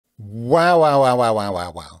Wow, wow, wow, wow, wow,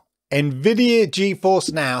 wow, wow. NVIDIA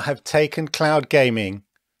GeForce Now have taken cloud gaming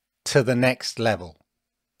to the next level.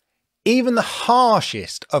 Even the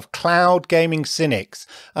harshest of cloud gaming cynics,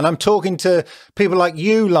 and I'm talking to people like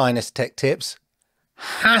you, Linus Tech Tips,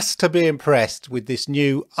 has to be impressed with this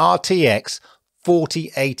new RTX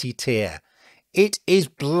 4080 tier. It is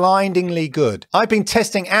blindingly good. I've been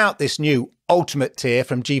testing out this new Ultimate tier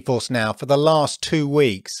from GeForce Now for the last 2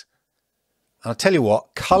 weeks. I'll tell you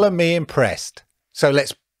what, colour me impressed. So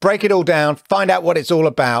let's break it all down, find out what it's all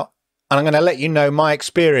about, and I'm going to let you know my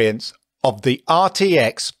experience of the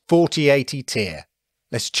RTX 4080 tier.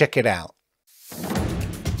 Let's check it out.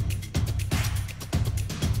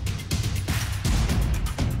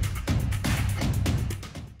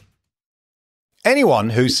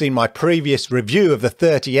 Anyone who's seen my previous review of the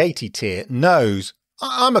 3080 tier knows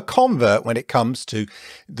I'm a convert when it comes to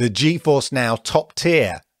the GeForce Now top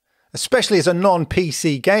tier, especially as a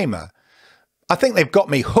non-PC gamer. I think they've got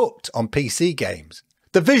me hooked on PC games.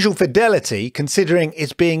 The visual fidelity, considering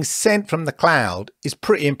it's being sent from the cloud, is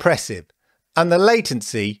pretty impressive, and the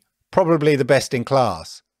latency probably the best in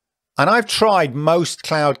class. And I've tried most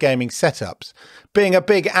cloud gaming setups, being a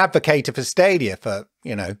big advocate for Stadia for,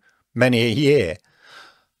 many a year.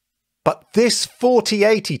 But this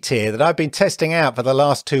 4080 tier that I've been testing out for the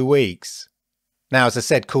last 2 weeks, now as I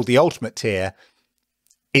said called the Ultimate tier,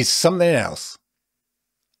 is something else.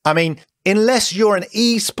 I mean, unless you're an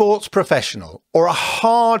esports professional or a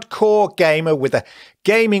hardcore gamer with a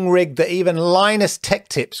gaming rig that even Linus Tech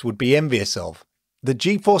Tips would be envious of, the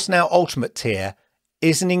GeForce Now Ultimate tier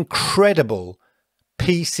is an incredible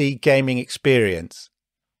PC gaming experience.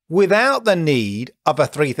 Without the need of a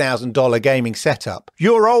 $3,000 gaming setup,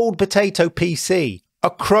 your old potato PC, a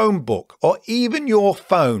Chromebook, or even your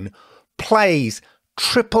phone plays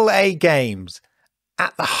AAA games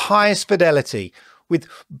at the highest fidelity with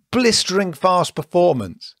blistering fast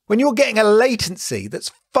performance. When you're getting a latency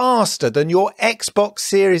that's faster than your Xbox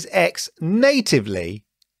Series X natively,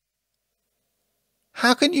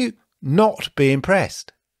 how can you not be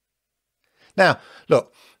impressed? Now,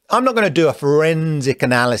 look, I'm not going to do a forensic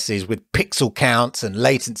analysis with pixel counts and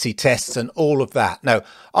latency tests and all of that. No,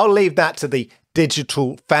 I'll leave that to the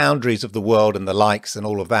digital foundries of the world and the likes and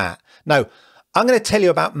all of that. No, I'm going to tell you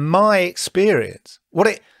about my experience, what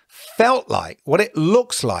it felt like, what it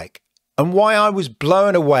looks like, and why I was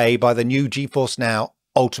blown away by the new GeForce Now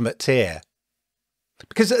Ultimate tier.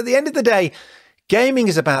 Because at the end of the day, gaming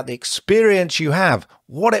is about the experience you have,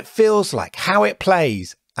 what it feels like, how it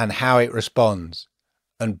plays, and how it responds.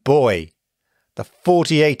 And boy, the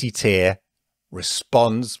 4080 tier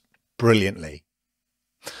responds brilliantly.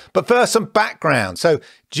 But first, some background. So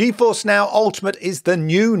GeForce Now Ultimate is the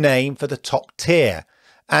new name for the top tier.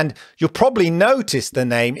 And you'll probably notice the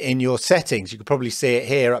name in your settings. You can probably see it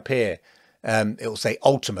here, up here. It will say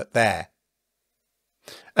Ultimate there.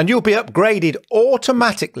 And you'll be upgraded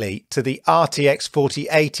automatically to the RTX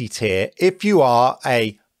 4080 tier if you are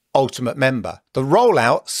a Ultimate member. The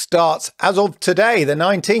rollout starts as of today, the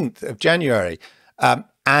 19th of January.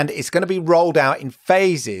 And it's going to be rolled out in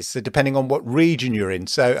phases, so depending on what region you're in,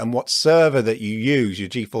 and what server that you use, your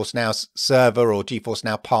GeForce Now server or GeForce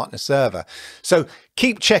Now partner server. So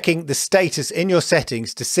keep checking the status in your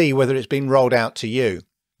settings to see whether it's been rolled out to you.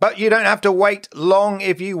 But you don't have to wait long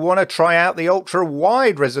if you want to try out the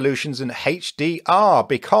ultra-wide resolutions and HDR,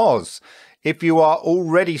 because if you are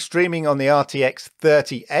already streaming on the RTX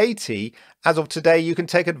 3080, as of today, you can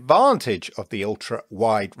take advantage of the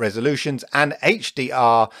ultra-wide resolutions and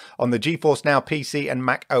HDR on the GeForce Now PC and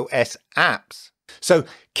Mac OS apps. So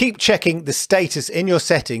keep checking the status in your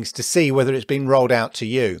settings to see whether it's been rolled out to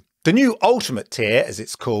you. The new Ultimate tier, as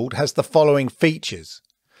it's called, has the following features.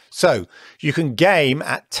 So you can game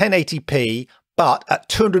at 1080p, but at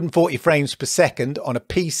 240 frames per second on a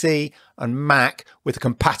PC and Mac with a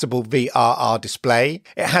compatible VRR display.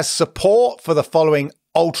 It has support for the following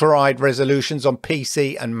ultra-wide resolutions on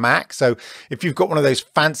PC and Mac. So if you've got one of those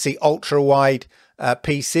fancy ultra-wide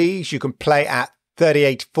PCs, you can play at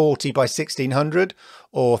 3840 by 1600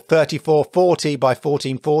 or 3440 by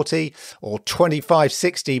 1440 or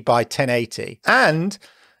 2560 by 1080. And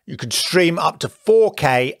you can stream up to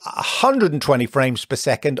 4K at 120 frames per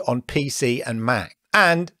second on PC and Mac.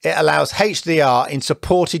 And it allows HDR in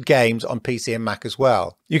supported games on PC and Mac as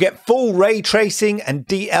well. You get full ray tracing and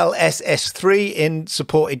DLSS 3 in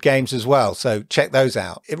supported games as well, so check those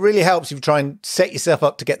out. It really helps if you try and set yourself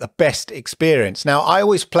up to get the best experience. Now, I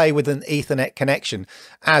always play with an Ethernet connection,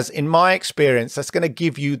 as in my experience, that's going to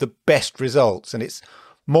give you the best results, and it's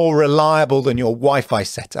more reliable than your Wi-Fi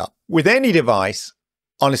setup. With any device,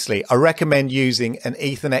 honestly, I recommend using an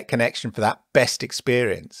Ethernet connection for that best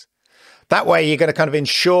experience. That way you're going to kind of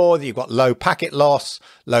ensure that you've got low packet loss,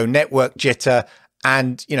 low network jitter,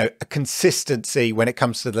 and, you know, a consistency when it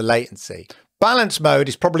comes to the latency. Balance mode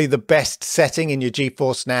is probably the best setting in your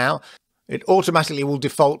GeForce Now. It automatically will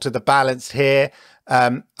default to the balance here.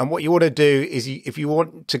 And what you want to do is if you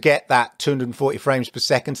want to get that 240 frames per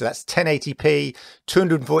second, so that's 1080p,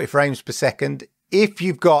 240 frames per second, if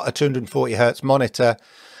you've got a 240 hertz monitor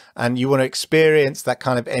and you want to experience that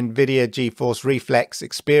kind of NVIDIA GeForce Reflex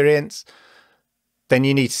experience, then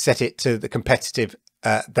you need to set it to the competitive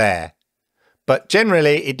there. But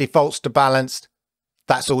generally it defaults to balanced.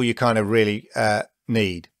 That's all you kind of really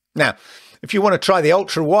need. Now, if you want to try the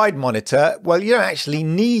ultra wide monitor, well, you don't actually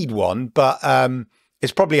need one, but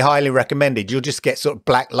it's probably highly recommended. You'll just get sort of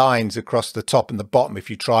black lines across the top and the bottom if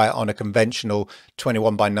you try it on a conventional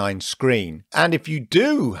 21:9 screen. And if you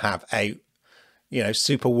do have a, you know,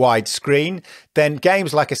 super wide screen, then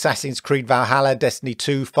games like Assassin's Creed Valhalla, Destiny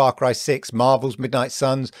 2, Far Cry 6, Marvel's Midnight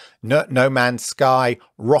Suns, No Man's Sky,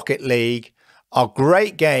 Rocket League are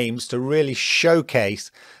great games to really showcase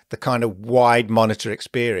the kind of wide monitor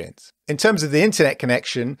experience. In terms of the internet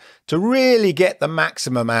connection, to really get the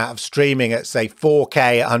maximum out of streaming at, say,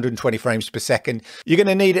 4K at 120 frames per second, you're going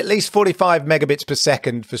to need at least 45 megabits per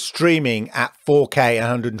second for streaming at 4K at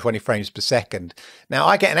 120 frames per second. Now,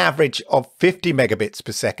 I get an average of 50 megabits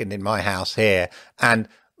per second in my house here, and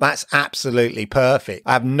that's absolutely perfect.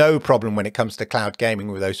 I have no problem when it comes to cloud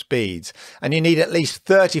gaming with those speeds. And you need at least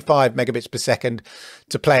 35 megabits per second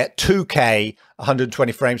to play at 2K,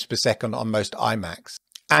 120 frames per second on most iMacs.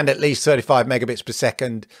 And at least 35 megabits per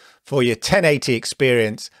second for your 1080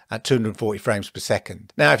 experience at 240 frames per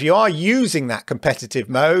second. Now, if you are using that competitive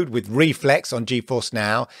mode with Reflex on GeForce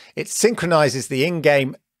Now, it synchronizes the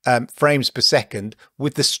in-game frames per second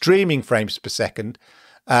with the streaming frames per second.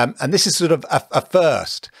 And this is sort of a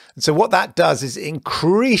first. And so what that does is it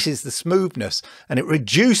increases the smoothness and it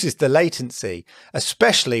reduces the latency,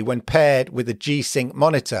 especially when paired with a G-Sync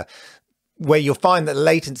monitor, where you'll find that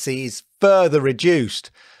latency is further reduced.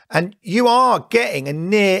 And you are getting a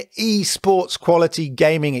near esports quality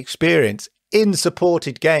gaming experience in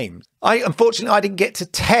supported games. Unfortunately, I didn't get to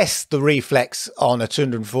test the Reflex on a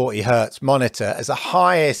 240 hertz monitor, as the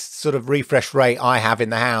highest sort of refresh rate I have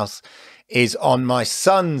in the house is on my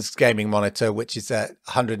son's gaming monitor, which is at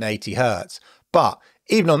 180 hertz. But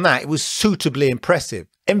even on that, it was suitably impressive.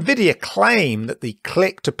 NVIDIA claim that the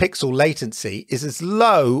click to pixel latency is as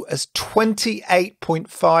low as 28.5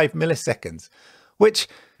 milliseconds, which,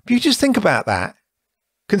 if you just think about that,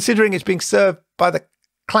 considering it's being served by the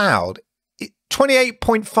cloud,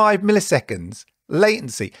 28.5 milliseconds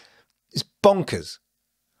latency is bonkers.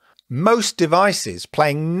 Most devices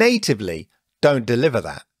playing natively don't deliver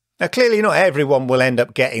that. Now, clearly not everyone will end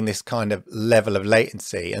up getting this kind of level of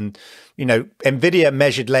latency. And, you know, NVIDIA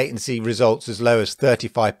measured latency results as low as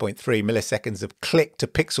 35.3 milliseconds of click to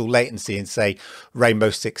pixel latency in, say,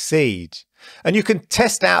 Rainbow Six Siege. And you can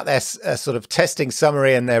test out their sort of testing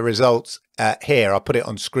summary and their results here. I'll put it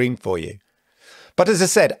on screen for you. But as I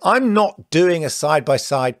said, I'm not doing a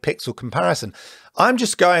side-by-side pixel comparison. I'm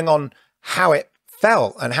just going on how it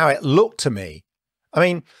felt and how it looked to me. I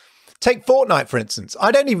mean, take Fortnite, for instance.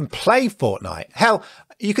 I don't even play Fortnite. Hell,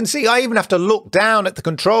 you can see I even have to look down at the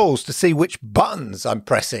controls to see which buttons I'm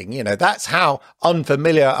pressing. You know, that's how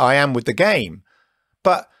unfamiliar I am with the game.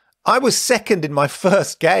 But I was second in my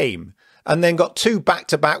first game and then got 2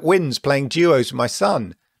 back-to-back wins playing duos with my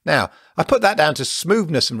son. Now, I put that down to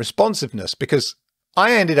smoothness and responsiveness because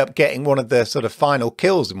I ended up getting one of the sort of final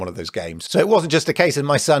kills in one of those games. So it wasn't just a case of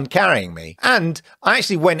my son carrying me. And I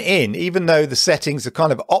actually went in, even though the settings are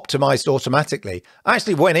kind of optimized automatically, I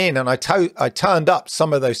actually went in and I turned up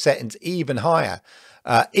some of those settings even higher,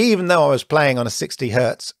 even though I was playing on a 60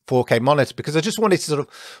 hertz 4K monitor, because I just wanted to sort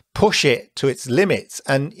of push it to its limits.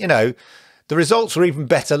 And, you know, the results were even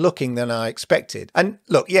better looking than I expected. And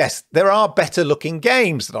look, yes, there are better looking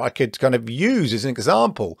games that I could kind of use as an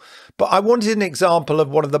example, but I wanted an example of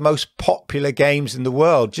one of the most popular games in the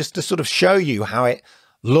world, just to sort of show you how it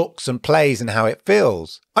looks and plays and how it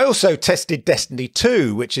feels. I also tested Destiny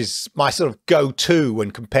 2, which is my sort of go-to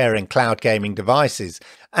when comparing cloud gaming devices.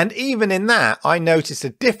 And even in that, I noticed a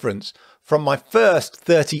difference from my first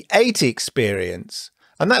 3080 experience.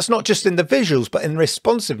 And that's not just in the visuals, but in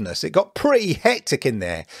responsiveness. It got pretty hectic in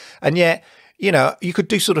there. And yet, you know, you could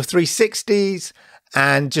do sort of 360s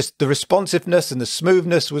and just the responsiveness and the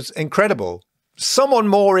smoothness was incredible. Someone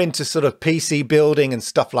more into sort of PC building and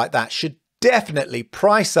stuff like that should definitely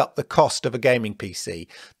price up the cost of a gaming PC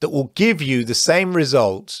that will give you the same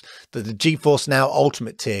results that the GeForce Now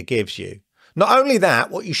Ultimate tier gives you. Not only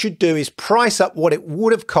that, what you should do is price up what it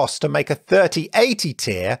would have cost to make a 3080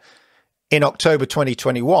 tier in October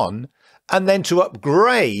 2021 and then to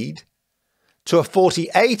upgrade to a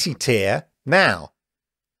 4080 tier now,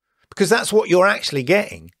 because that's what you're actually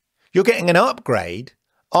getting. You're getting an upgrade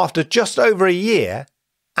after just over a year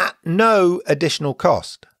at no additional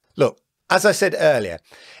cost. Look, as I said earlier,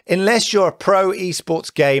 unless you're a pro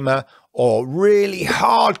esports gamer or really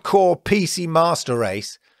hardcore PC master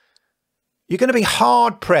race, you're going to be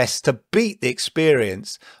hard pressed to beat the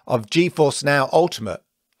experience of GeForce Now Ultimate.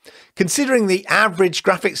 Considering the average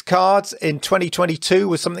graphics cards in 2022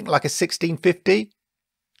 was something like a 1650,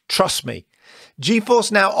 trust me,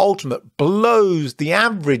 GeForce Now Ultimate blows the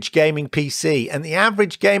average gaming PC and the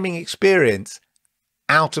average gaming experience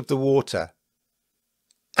out of the water.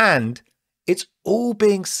 And it's all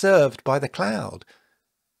being served by the cloud.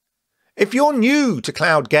 If you're new to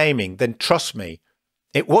cloud gaming, then trust me,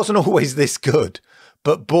 it wasn't always this good.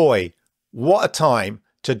 But boy, what a time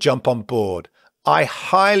to jump on board. I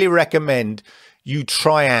highly recommend you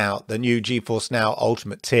try out the new GeForce Now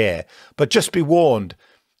Ultimate tier. But just be warned,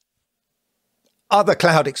 other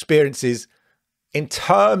cloud experiences in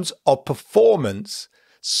terms of performance,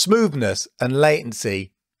 smoothness and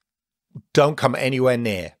latency don't come anywhere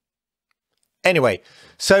near. Anyway,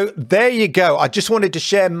 so there you go. I just wanted to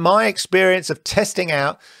share my experience of testing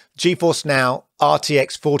out GeForce Now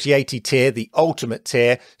RTX 4080 tier, the ultimate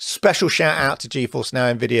tier. Special shout out to GeForce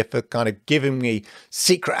Now NVIDIA for kind of giving me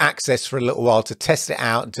secret access for a little while to test it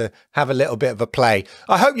out and to have a little bit of a play.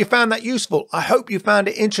 I hope you found that useful. I hope you found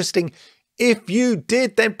it interesting. If you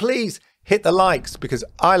did, then please hit the likes, because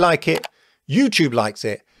I like it, YouTube likes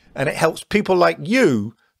it, and it helps people like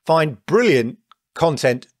you find brilliant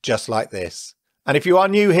content just like this. And if you are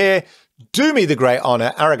new here, do me the great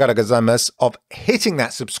honor, arigato gozaimasu, of hitting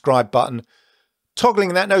that subscribe button,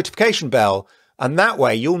 toggling that notification bell, and that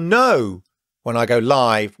way you'll know when I go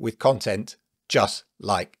live with content just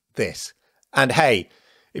like this. And hey,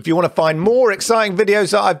 if you want to find more exciting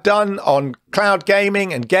videos that I've done on cloud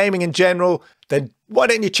gaming and gaming in general, then why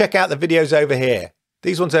don't you check out the videos over here?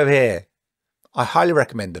 These ones over here. I highly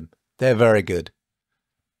recommend them. They're very good.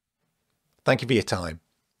 Thank you for your time.